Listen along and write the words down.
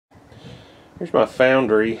Here's my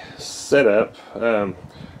Foundry setup. Got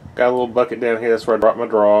a little bucket down here. That's where I drop my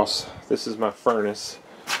dross. This is my furnace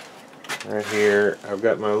right here. I've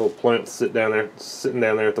got my little plinth sitting down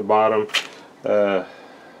there at the bottom.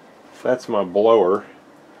 That's my blower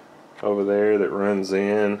over there that runs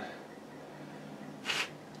in,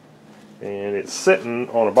 and it's sitting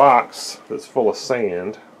on a box that's full of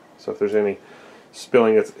sand. So if there's any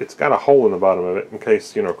spilling, it's got a hole in the bottom of it in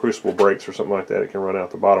case, you know, crucible breaks or something like that. It can run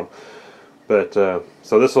out the bottom. But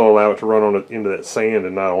so this will allow it to run on into that sand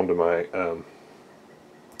and not onto my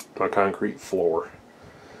my concrete floor.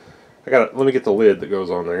 Let me get the lid that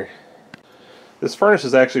goes on there. This furnace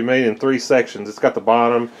is actually made in 3 sections. It's got the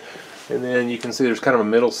bottom, and then you can see there's kind of a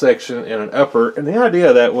middle section and an upper. And the idea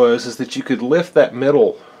of that is that you could lift that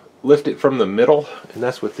middle, lift it from the middle, and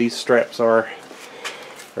that's what these straps are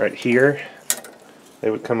right here.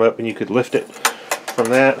 They would come up and you could lift it from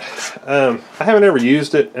that. I haven't ever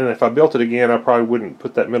used it, and if I built it again I probably wouldn't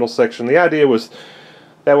put that middle section. The idea was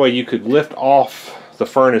that way you could lift off the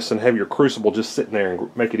furnace and have your crucible just sitting there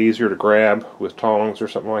and make it easier to grab with tongs or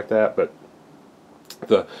something like that. But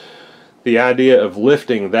the idea of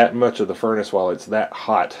lifting that much of the furnace while it's that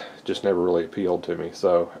hot just never really appealed to me.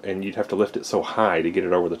 So, and you'd have to lift it so high to get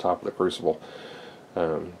it over the top of the crucible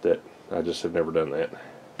that I just have never done that.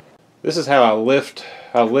 This is how I lift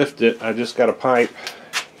it. I just got a pipe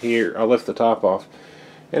here. I lift the top off,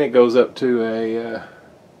 and it goes up to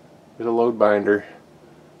there's a load binder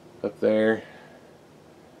up there.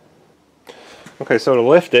 Okay, so to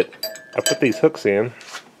lift it, I put these hooks in.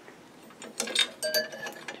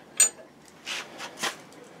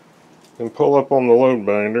 And pull up on the load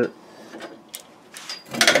binder.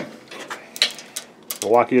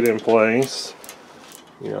 Lock it in place,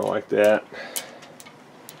 you know, like that.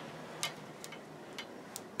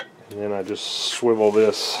 And then I just swivel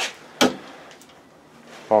this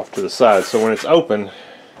off to the side, so when it's open,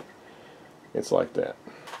 it's like that.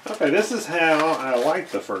 Okay, this is how I light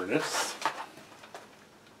the furnace.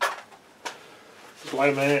 Just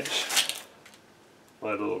light a match,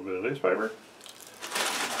 light a little bit of newspaper.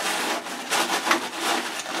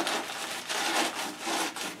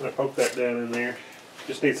 I'm going to poke that down in there.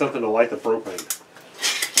 Just need something to light the propane.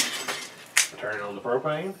 Turn on the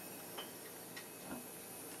propane.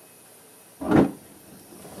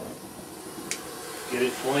 Get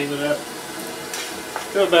it flaming up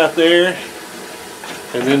to about there,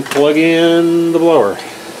 and then plug in the blower.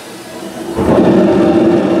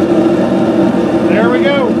 There we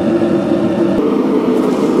go.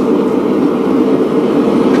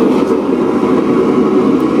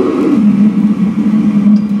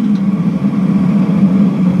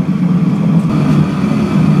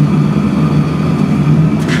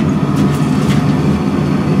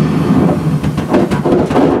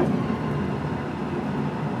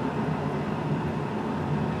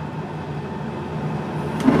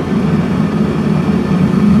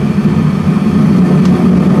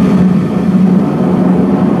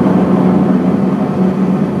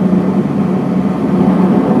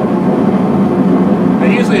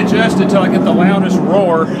 Adjust it till I get the loudest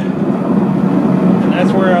roar, and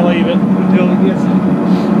that's where I leave it until it gets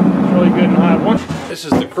really good and hot. This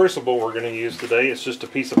is the crucible we're going to use today. It's just a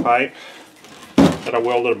piece of pipe that I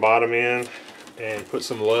welded a bottom in and put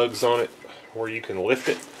some lugs on it where you can lift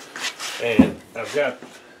it. And I've got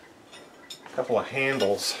a couple of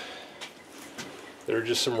handles that are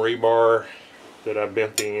just some rebar that I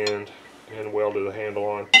bent the end and welded a handle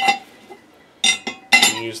on.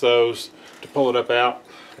 You use those to pull it up out,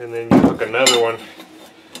 and then you hook another one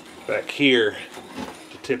back here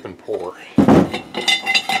to tip and pour.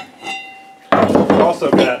 I've also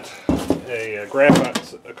got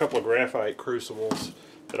a couple of graphite crucibles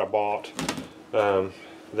that I bought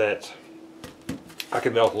that I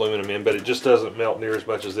can melt aluminum in, but it just doesn't melt near as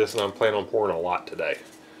much as this, and I'm planning on pouring a lot today.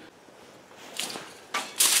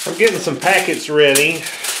 I'm getting some packets ready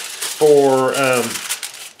for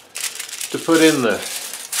to put in the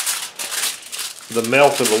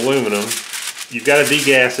melted aluminum. You've got to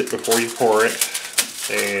degas it before you pour it,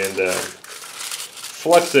 and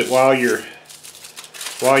flux it while you're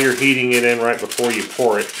heating it in right before you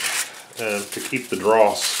pour it, to keep the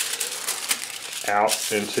dross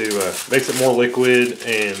out and to makes it more liquid,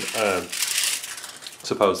 and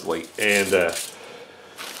supposedly, and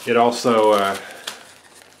it also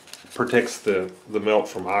protects the melt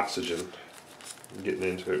from oxygen getting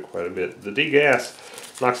into it quite a bit. The degas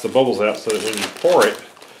knocks the bubbles out so that when you pour it,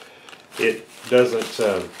 it doesn't,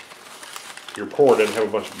 your pour doesn't have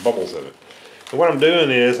a bunch of bubbles in it. And what I'm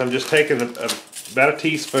doing is I'm just taking about a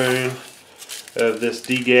teaspoon of this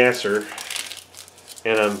degasser,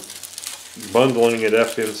 and I'm bundling it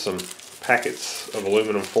up in some packets of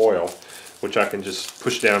aluminum foil, which I can just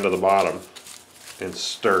push down to the bottom and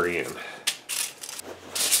stir in.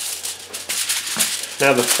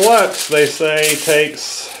 Now the flux, they say,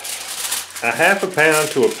 takes a ½ pound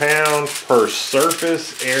to a pound per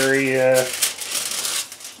surface area,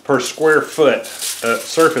 per square foot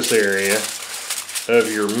surface area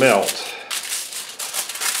of your melt.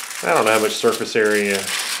 I don't know how much surface area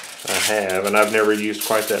I have, and I've never used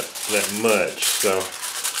quite that much, so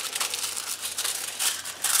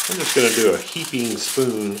I'm just going to do a heaping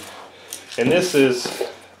spoon. And this is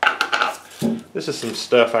some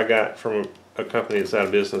stuff I got from a company that's out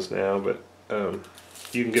of business now, but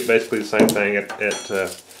you can get basically the same thing at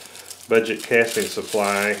Budget Casting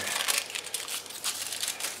Supply.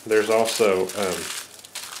 There's also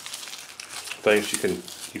things you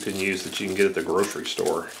can use that you can get at the grocery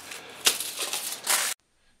store.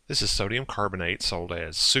 This is sodium carbonate, sold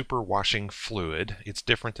as super washing fluid. It's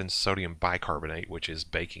different than sodium bicarbonate, which is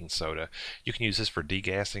baking soda. You can use this for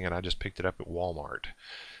degassing, and I just picked it up at Walmart.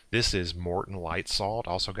 This is Morton light salt,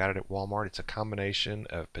 also got it at Walmart. It's a combination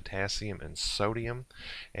of potassium and sodium,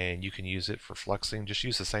 and you can use it for fluxing. Just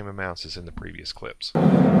use the same amounts as in the previous clips.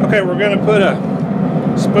 Okay, we're going to put a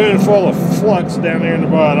spoonful of flux down there in the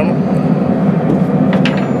bottom.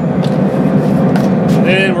 And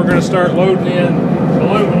then we're going to start loading in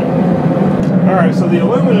aluminum. Alright, so the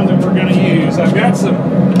aluminum that we're going to use, I've got some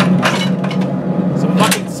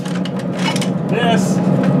buckets.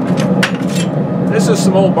 This is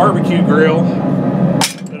some old barbecue grill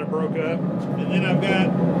that I broke up. And then I've got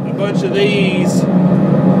a bunch of these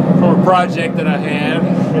from a project that I had.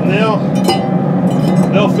 And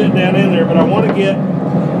they'll fit down in there, but I want to get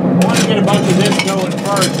a bunch of this going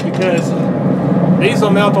first, because these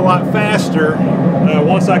will melt a lot faster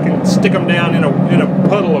once I can stick them down in a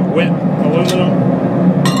puddle of wet aluminum.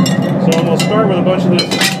 So I'm going to start with a bunch of this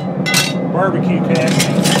barbecue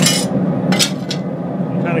casting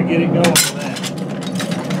and kind of get it going with that.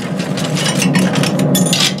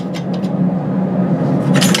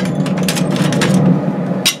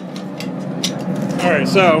 Alright,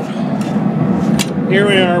 so here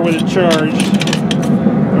we are with it charged.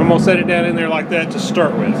 I'm going to set it down in there like that to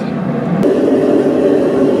start with.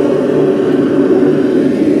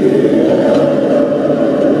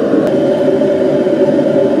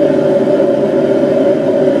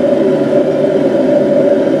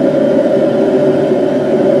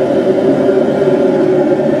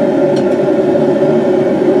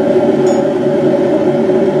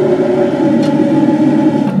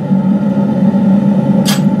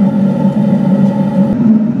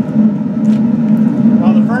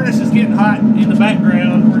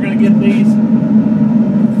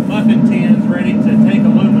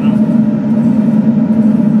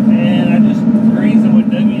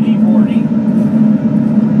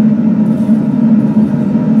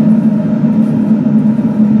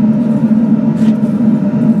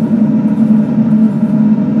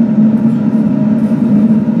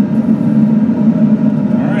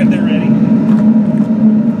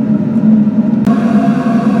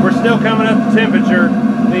 Coming up to temperature.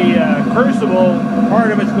 The crucible,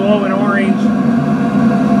 part of it's glowing orange.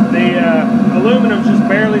 The aluminum's just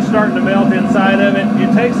barely starting to melt inside of it.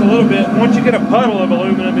 It takes a little bit. Once you get a puddle of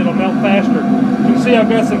aluminum, it'll melt faster. You can see I've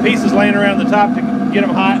got some pieces laying around the top to get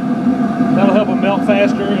them hot. That'll help them melt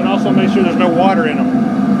faster, and also make sure there's no water in them.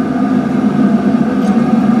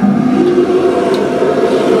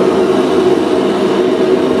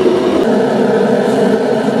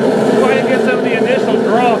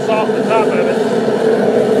 Off the top of it.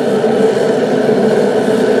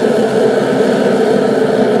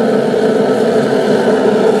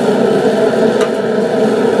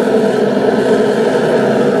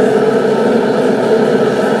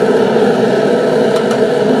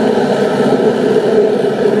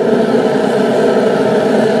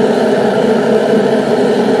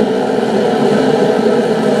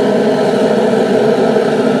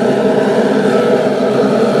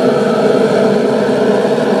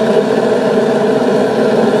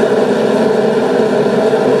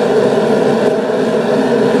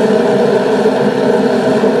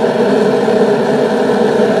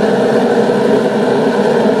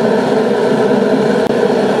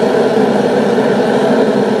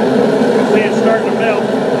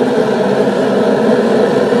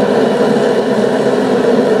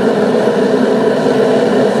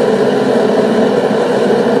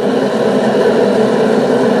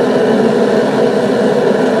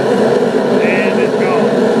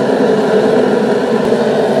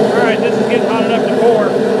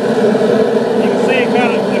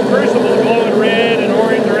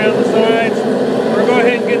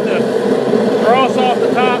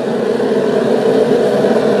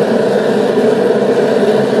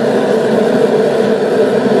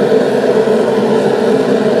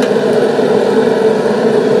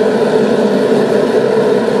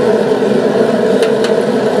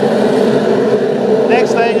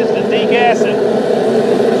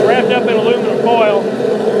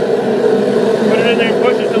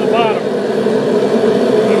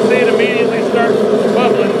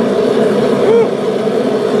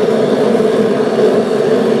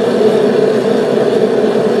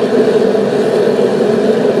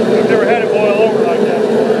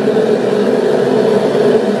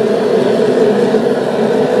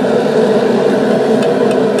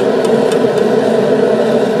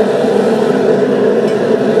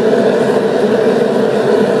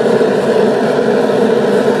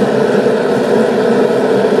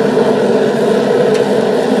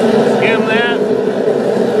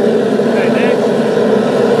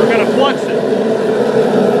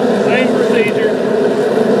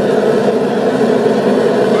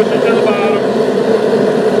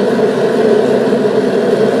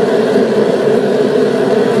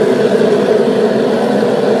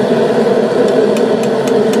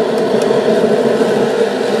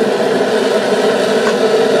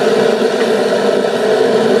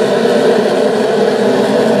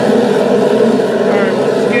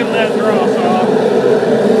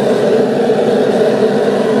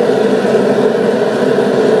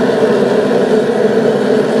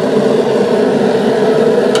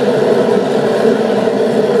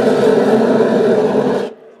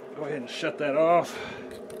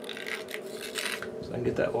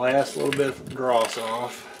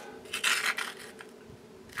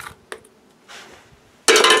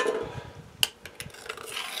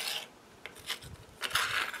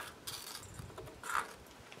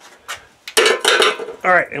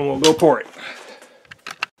 Alright, and we'll go pour it.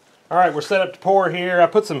 Alright, we're set up to pour here. I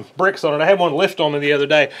put some bricks on it. I had one lift on me the other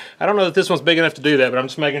day. I don't know that this one's big enough to do that, but I'm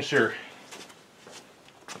just making sure.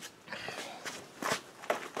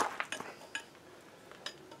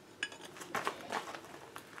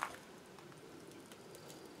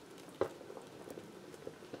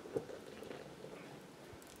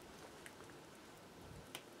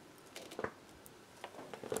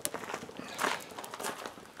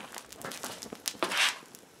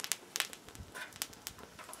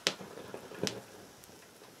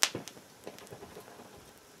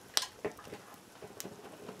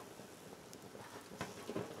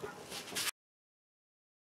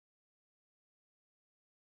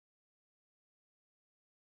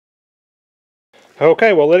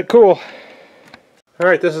 Okay, well, let it cool.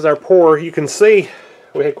 Alright, this is our pour. You can see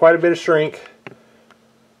we had quite a bit of shrink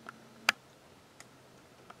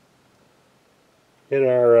in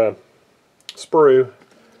our sprue.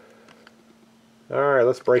 Alright,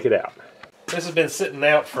 let's break it out. This has been sitting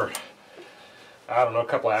out for, I don't know, a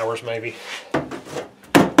couple hours maybe, from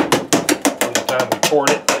the time we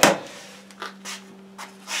poured it.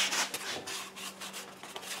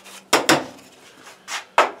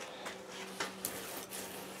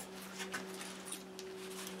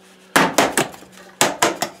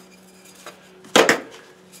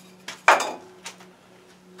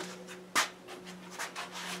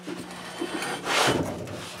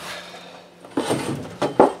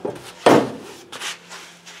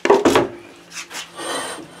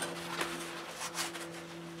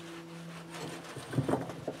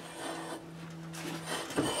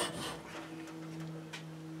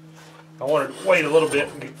 I wanted to wait a little bit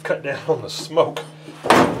and get cut down on the smoke.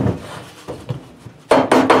 I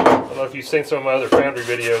don't know if you've seen some of my other Foundry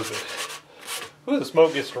videos, but ooh, the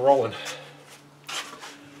smoke gets to rolling.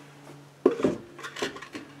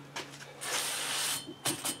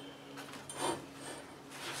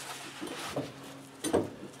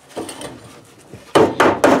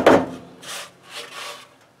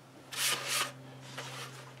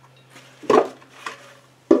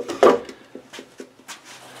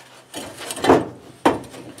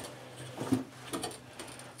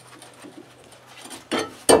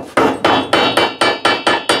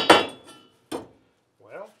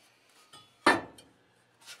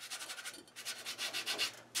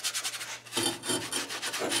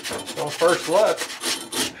 On first look,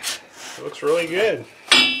 it looks really good.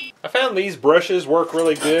 I found these brushes work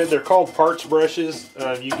really good. They're called parts brushes.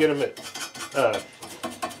 You get them at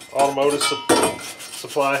automotive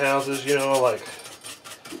supply houses, you know, like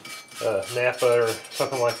Napa or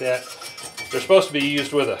something like that. They're supposed to be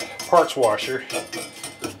used with a parts washer,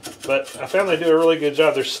 but I found they do a really good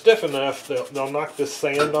job. They're stiff enough they'll knock this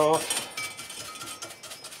sand off,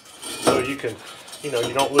 so you can, you know,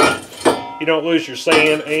 you don't lose your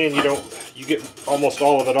sand, and you get almost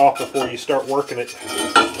all of it off before you start working it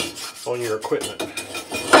on your equipment.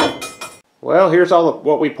 Well, here's all of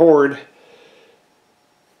what we poured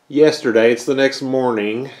yesterday. It's the next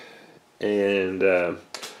morning, and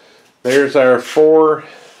there's our 4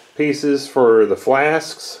 pieces for the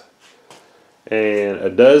flasks, and a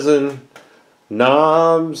dozen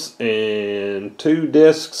knobs, and 2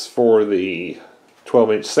 discs for the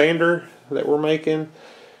 12-inch sander that we're making.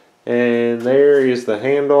 And there is the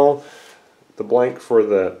handle, the blank for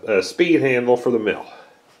the speed handle for the mill.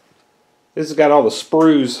 This has got all the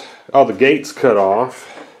sprues, all the gates cut off,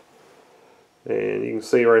 and you can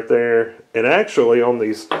see right there. And actually on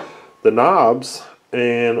these, the knobs,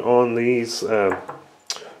 and on these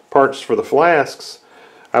parts for the flasks,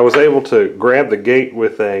 I was able to grab the gate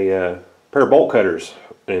with a pair of bolt cutters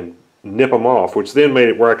and nip them off, which then made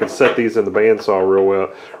it where I could set these in the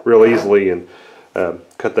bandsaw real easily and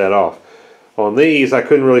cut that off. On these, I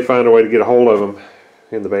couldn't really find a way to get a hold of them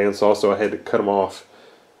in the bandsaw, so I had to cut them off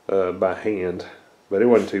by hand. But it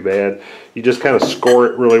wasn't too bad. You just kind of score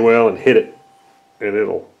it really well and hit it, and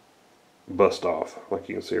it'll bust off, like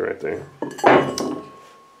you can see right there.